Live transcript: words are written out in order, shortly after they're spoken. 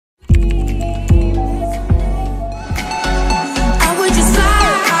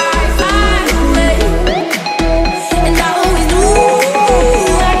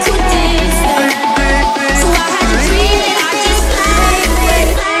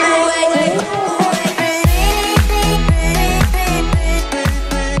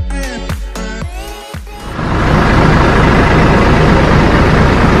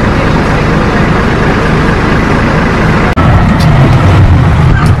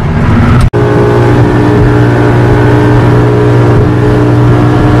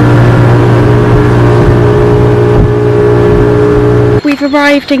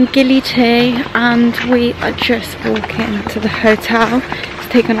arrived in Gili T and we are just walking to the hotel. It's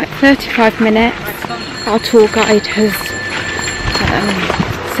taken like 35 minutes. Our tour guide has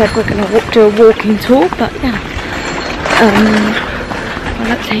said we're going to do a walking tour, but yeah,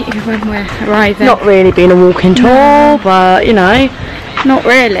 I'll update you when we're arriving. Not really been a walking tour, but you know. Not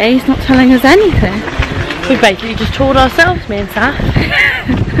really, he's not telling us anything. We basically just toured ourselves, me and Saf.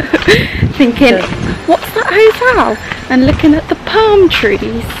 Thinking, what's that hotel? And looking at the palm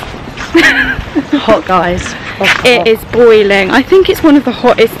trees. Hot, guys. It is boiling. I think it's one of the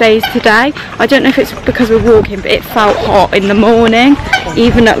hottest days today. I don't know if it's because we're walking, but it felt hot in the morning.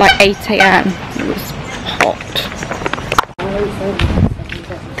 Even at like 8 AM, it was hot.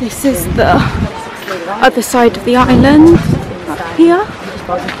 This is the other side of the island. Up here.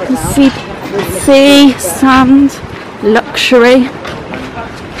 You see sea, sand, luxury.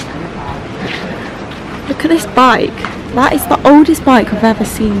 Look at this bike. That is the oldest bike I've ever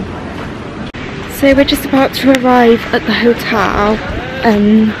seen. So we're just about to arrive at the hotel,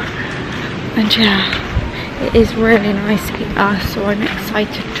 and yeah, it is really nice here, so I'm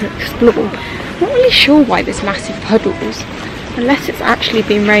excited to explore. Not really sure why there's massive puddles, unless it's actually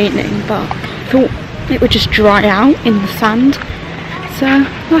been raining, but I thought it would just dry out in the sand, so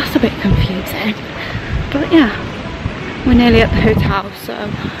that's a bit confusing. But yeah, we're nearly at the hotel, so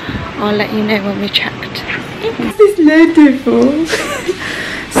I'll let you know when we checked. This is beautiful.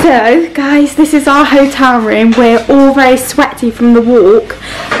 So guys, this is our hotel room. We're all very sweaty from the walk,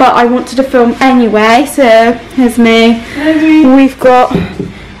 but I wanted to film anyway, so here's me. We've got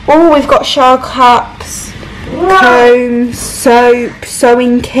shower cups, combs, soap,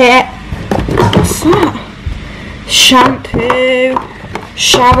 sewing kit. What's that? Shampoo,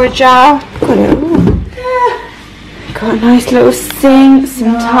 shower gel. Got it all. Got a nice little sink,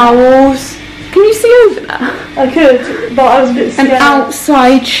 some towels. Can you see over there? I could, but I was a bit scared. An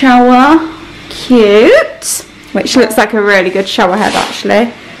outside shower. Cute. Which looks like a really good shower head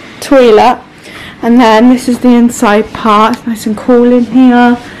actually. Toilet. And then this is the inside part. It's nice and cool in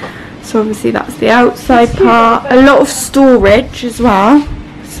here. So obviously that's the outside part. A lot of storage as well.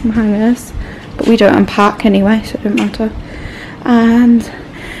 Some hangers. But we don't unpack anyway, so it doesn't matter. And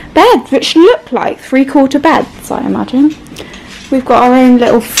beds, which look like 3/4 beds, I imagine. We've got our own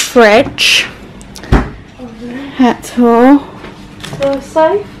little fridge. At all.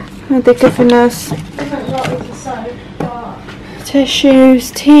 They're giving us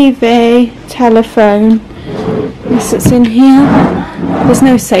tissues, TV, telephone. This is in here. There's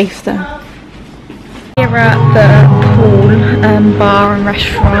no safe though. Here at the pool, bar and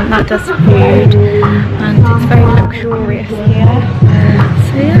restaurant that does food, and it's very luxurious here.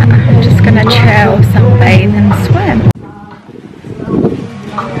 So yeah, I'm just gonna chill, sunbathe and swim.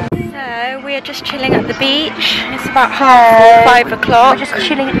 We are just chilling at the beach. It's about 5 o'clock. We're just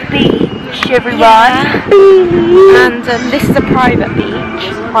chilling at the beach, everyone. Yeah. And this is a private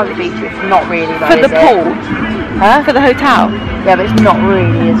beach. Private beach, it's not really though, for the pool. Huh? For the hotel. Yeah, but it's not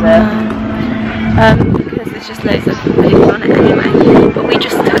really, is it? Because there's just loads of people on it anyway. But we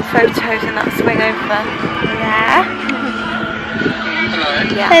just took photos in that swing over there.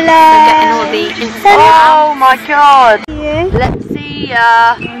 Yeah. Hello. We're getting all the Insta. Oh my god. Yeah. Let's see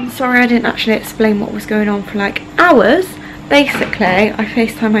ya. I'm sorry I didn't actually explain what was going on for like hours. Basically, I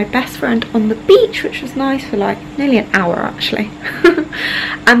FaceTimed my best friend on the beach, which was nice for like nearly an hour actually.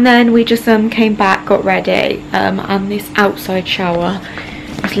 And then we just came back, got ready, and this outside shower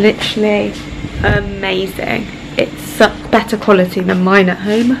was literally amazing. It's better quality than mine at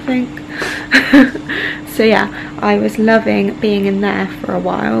home, I think. So yeah, I was loving being in there for a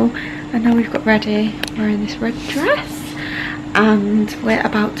while, and now we've got ready. We're in this red dress. And we're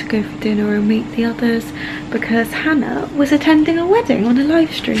about to go for dinner and meet the others because Hannah was attending a wedding on a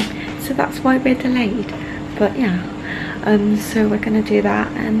live stream, so that's why we're delayed. But yeah, so we're gonna do that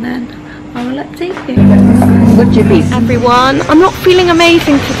and then I will update you. Would you be everyone? I'm not feeling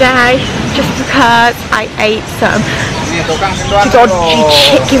amazing today just because I ate some dodgy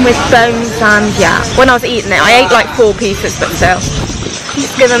chicken with bones, and yeah, when I was eating it I ate like 4 pieces, but still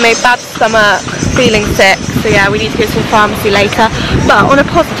it's giving me bad stomach, feeling sick, so yeah, we need to go to the pharmacy later. But on a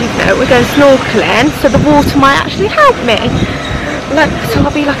positive note, we're going snorkeling, so the water might actually help me, like, so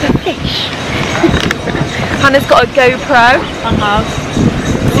I'll be like a fish. Hannah's got a GoPro.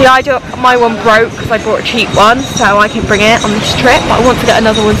 See, my one broke because I bought a cheap one, so I can bring it on this trip, but I want to get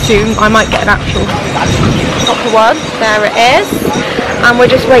another one soon. I might get an actual proper one. There it is. And we're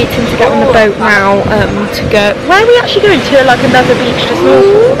just waiting to get on the boat now to go. Where are we actually going to? Like another beach to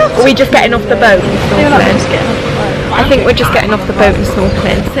snorkel? Or are we just getting off the boat and snorkeling? I think we're just getting off the boat and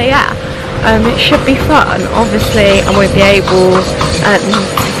snorkeling. So yeah, It should be fun. Obviously I won't be able to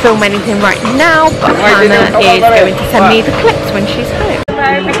film anything right now, but Hannah is going to send me the clips when she's home.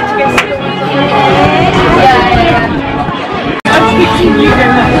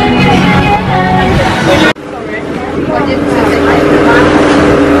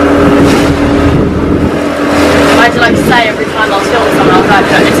 I just like to say every time I'll film someone, I'll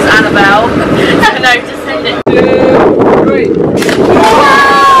go, this is Annabelle. No, just send it. 2, 3.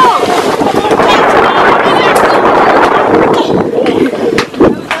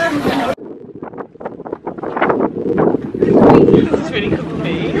 This is really cool for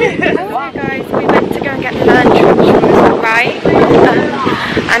me. Hi guys, we went to go and get lunch, which was alright.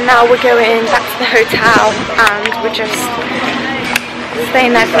 And now we're going back to the hotel and we're just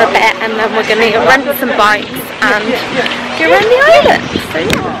staying there for a bit, and then we're going to rent some bikes and go around the island. So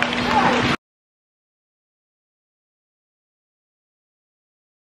yeah.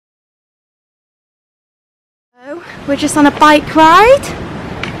 So we're just on a bike ride.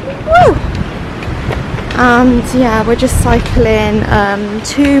 Woo! And yeah, we're just cycling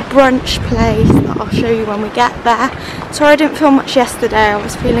to brunch place that I'll show you when we get there. Sorry I didn't film much yesterday, I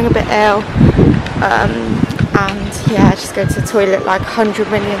was feeling a bit ill. And yeah, I just go to the toilet like 100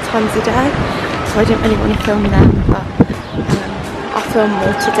 million times a day, so I didn't really want to film them, but I'll film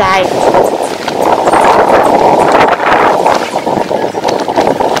more today.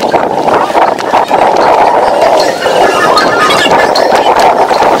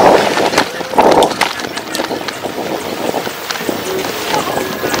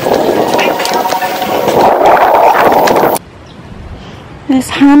 There's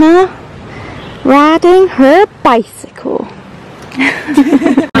Hannah riding her bicycle. So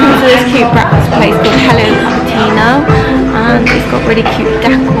this cute breakfast place called Hello Cappuccino, and it's got really cute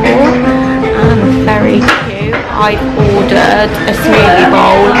decor and very cute. I've ordered a smoothie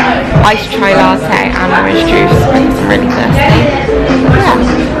bowl, iced chai latte and orange juice because I'm really thirsty.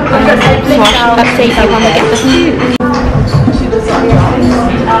 But yeah, so I shall update you when we get the food.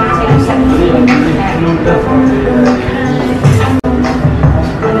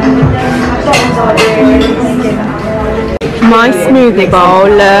 My smoothie bowl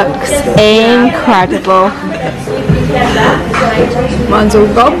looks incredible. Mine's all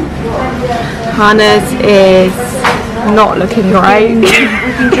gone. Hannah's is not looking great.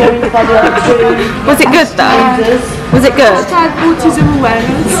 Was it good though? Was it good? Autism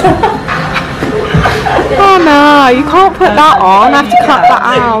awareness. Oh no, you can't put that on. I have to cut that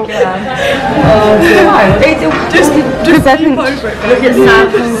out. Just look at Sam.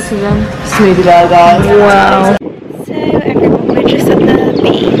 Smoothie bowl, guys. Wow. So everyone, we're just at the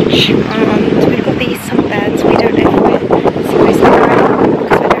beach and we've got these sunbeds. We don't know if we're supposed to go out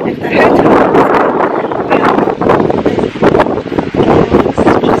because we don't know if they're hotels.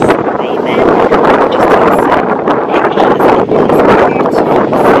 Just bathing, just taking some pictures of these beautiful things.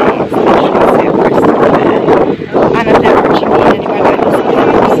 Literally so crystal clear. And I've never actually been anywhere like this.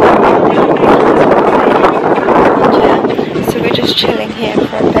 So we're just chilling here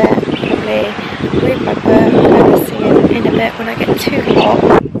for a bit, probably read my book, and I'll see you in a bit when I get too hot.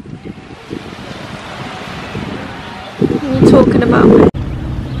 What are you talking about?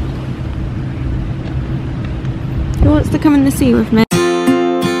 Who wants to come in the sea with me?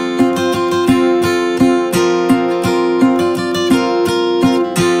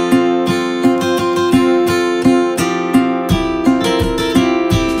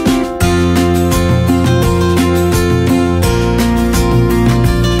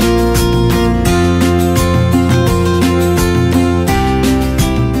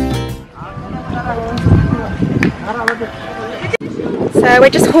 So we're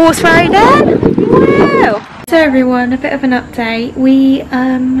just horse riding. Woo! So everyone, a bit of an update. We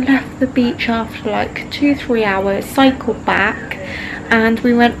left the beach after like 2-3 hours, cycled back, and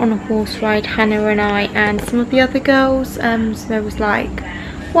we went on a horse ride, Hannah and I and some of the other girls. So there was like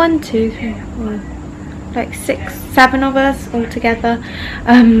 1, 2, 3, 4, like 6, 7 of us all together.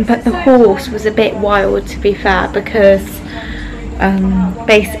 But the horse was a bit wild, to be fair, because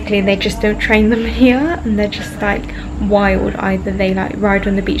basically they just don't train them here, and they're just like wild. Either they like ride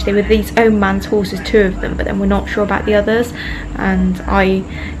on the beach. They were these own man's horses, 2 of them, but then we're not sure about the others. And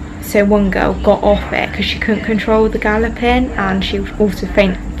so one girl got off it because she couldn't control the galloping, and she also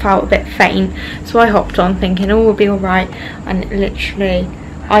felt a bit faint, so I hopped on thinking, oh, we'll be all right. And literally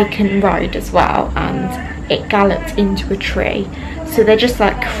I can ride as well, and it galloped into a tree. So they're just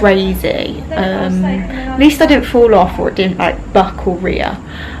like crazy. At least I didn't fall off, or it didn't like buck or rear.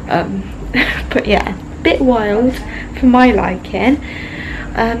 But yeah, a bit wild for my liking.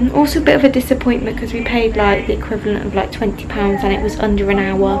 Also a bit of a disappointment because we paid like the equivalent of like £20 and it was under an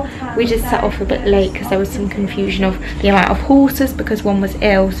hour. We just set off a bit late because there was some confusion of the amount of horses because one was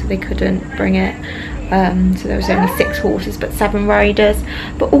ill, so they couldn't bring it. So there was only 6 horses but 7 riders.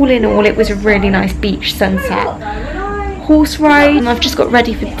 But all in all, it was a really nice beach sunset horse ride. And I've just got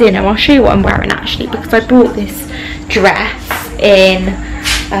ready for dinner. I'll show you what I'm wearing actually, because I bought this dress in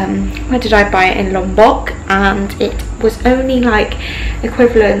where did I buy it? In Lombok, and it was only like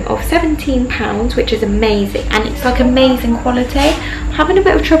equivalent of £17, which is amazing, and it's like amazing quality. I'm having a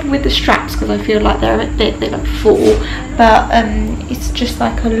bit of trouble with the straps because I feel like they're a bit, they like fall, but it's just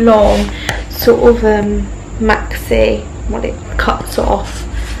like a long sort of maxi, what it cuts off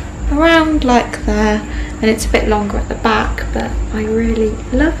around like there, and it's a bit longer at the back, but I really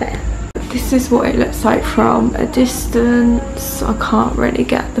love it. This is what it looks like from a distance. I can't really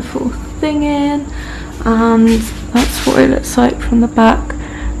get the full thing in, and that's what it looks like from the back.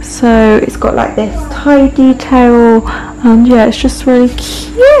 So it's got like this tie detail, and yeah, it's just really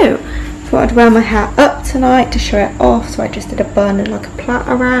cute. Thought I'd wear my hair up tonight to show it off, so I just did a bun and like a plait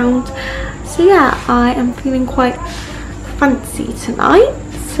around. So yeah, I am feeling quite fancy tonight,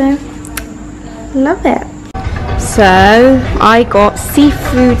 so love it. So I got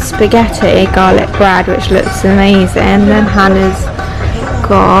seafood spaghetti garlic bread, which looks amazing. Then Hannah's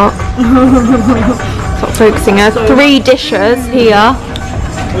got stop focusing her 3 dishes here: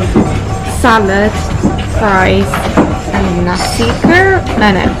 salad, fries, and nasi goreng.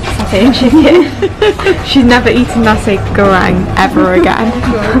 No, satay and chicken. She's never eaten nasi goreng ever again.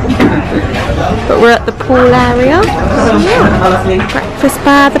 But we're at the pool area. Breakfast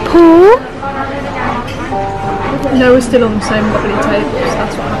by the pool. No, we're still on the same lovely tables.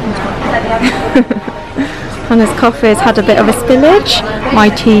 That's what happened to my coffee. Hannah's coffee has had a bit of a spillage. My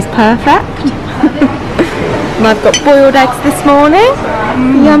tea's perfect. And I've got boiled eggs this morning.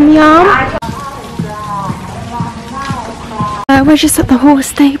 Yum yum. We're just at the horse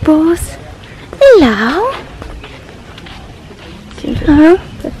stables. Hello. Oh,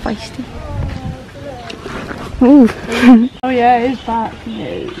 they're feisty. Ooh. Oh yeah, it is back.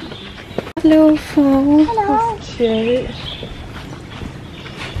 No. Hello, foal. Hello. Cute.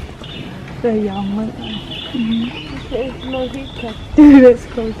 They're young, aren't they? It's Mojito. Let's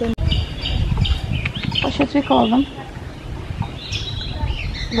call them. What should we call them?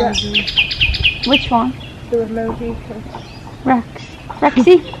 Rex. Which one? The Mojito. Rex.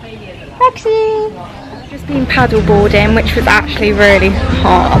 Rexy? Rexy! Just been paddle boarding, which was actually really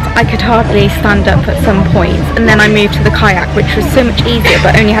hard. I could hardly stand up at some points, and then I moved to the kayak, which was so much easier,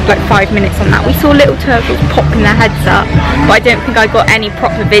 but only had like 5 minutes on that. We saw little turtles popping their heads up, but I don't think I got any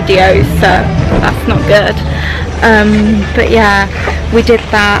proper videos, so that's not good. But yeah, we did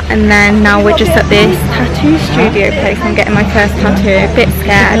that, and then now we're just at this tattoo studio place. I'm getting my first tattoo. A bit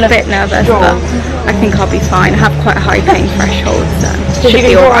scared, a bit nervous, but I think I'll be fine. I have quite a high pain threshold, so should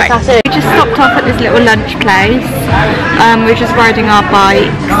be alright. We just stopped off at this little lunch place. We're just riding our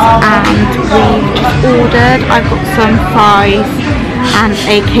bikes, and we've just ordered. I've got some fries and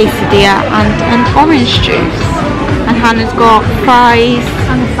a quesadilla and an orange juice, and Hannah's got fries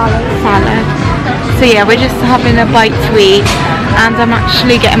and salad. So yeah, we're just having a bite to eat, and I'm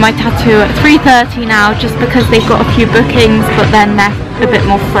actually getting my tattoo at 3:30 now, just because they've got a few bookings, but then they're a bit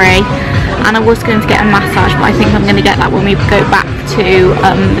more free. And I was going to get a massage, but I think I'm going to get that when we go back to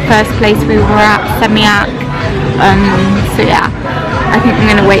the first place we were at, Semiac. So yeah, I think I'm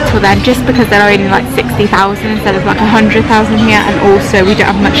going to wait till then, just because they're only like 60,000 instead of like 100,000 here, and also we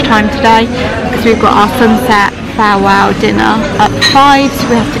don't have much time today because we've got our sunset farewell dinner at 5, so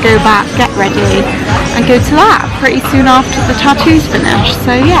we have to go back, get ready, and go to that pretty soon after the tattoo's finished.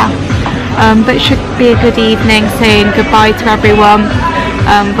 So yeah, but it should be a good evening, saying goodbye to everyone.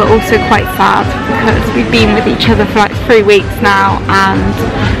 But also quite sad because we've been with each other for like 3 weeks now, and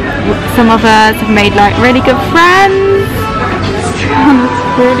some of us have made like really good friends. It's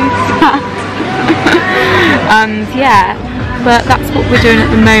really sad. And yeah, but that's what we're doing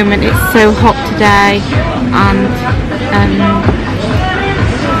at the moment. It's so hot today, and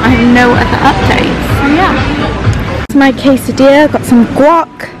I have no other updates. So yeah, it's my quesadilla. Got some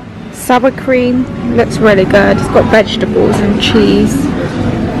guac, sour cream. Looks really good. It's got vegetables and cheese.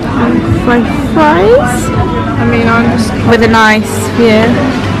 Fries. I mean, I'm just with a nice view.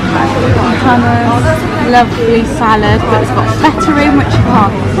 Hannah's lovely salad, but it's got feta in, which you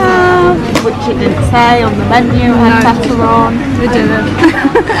can't tell, which it didn't say on the menu. Had feta on. We didn't.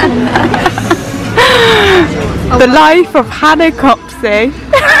 The life of Hannah Copsey.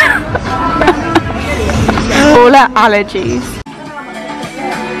 All her allergies.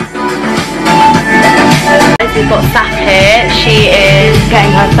 We've got Saf here. She is getting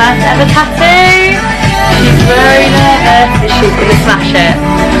her first ever tattoo. She's very nervous that she's going to smash it.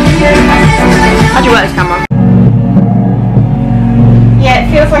 How'd you work this camera? Yeah,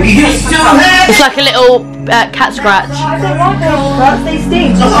 it feels like a paper. It's like a little cat scratch. I don't like paper, they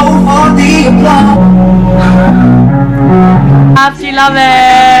stink. Absolutely love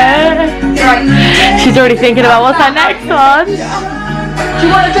it. Right. She's already thinking about what's her next one. Do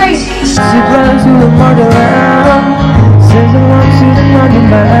you want a drink? She runs to the motherland, says I want to the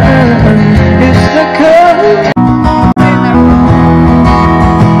motherland.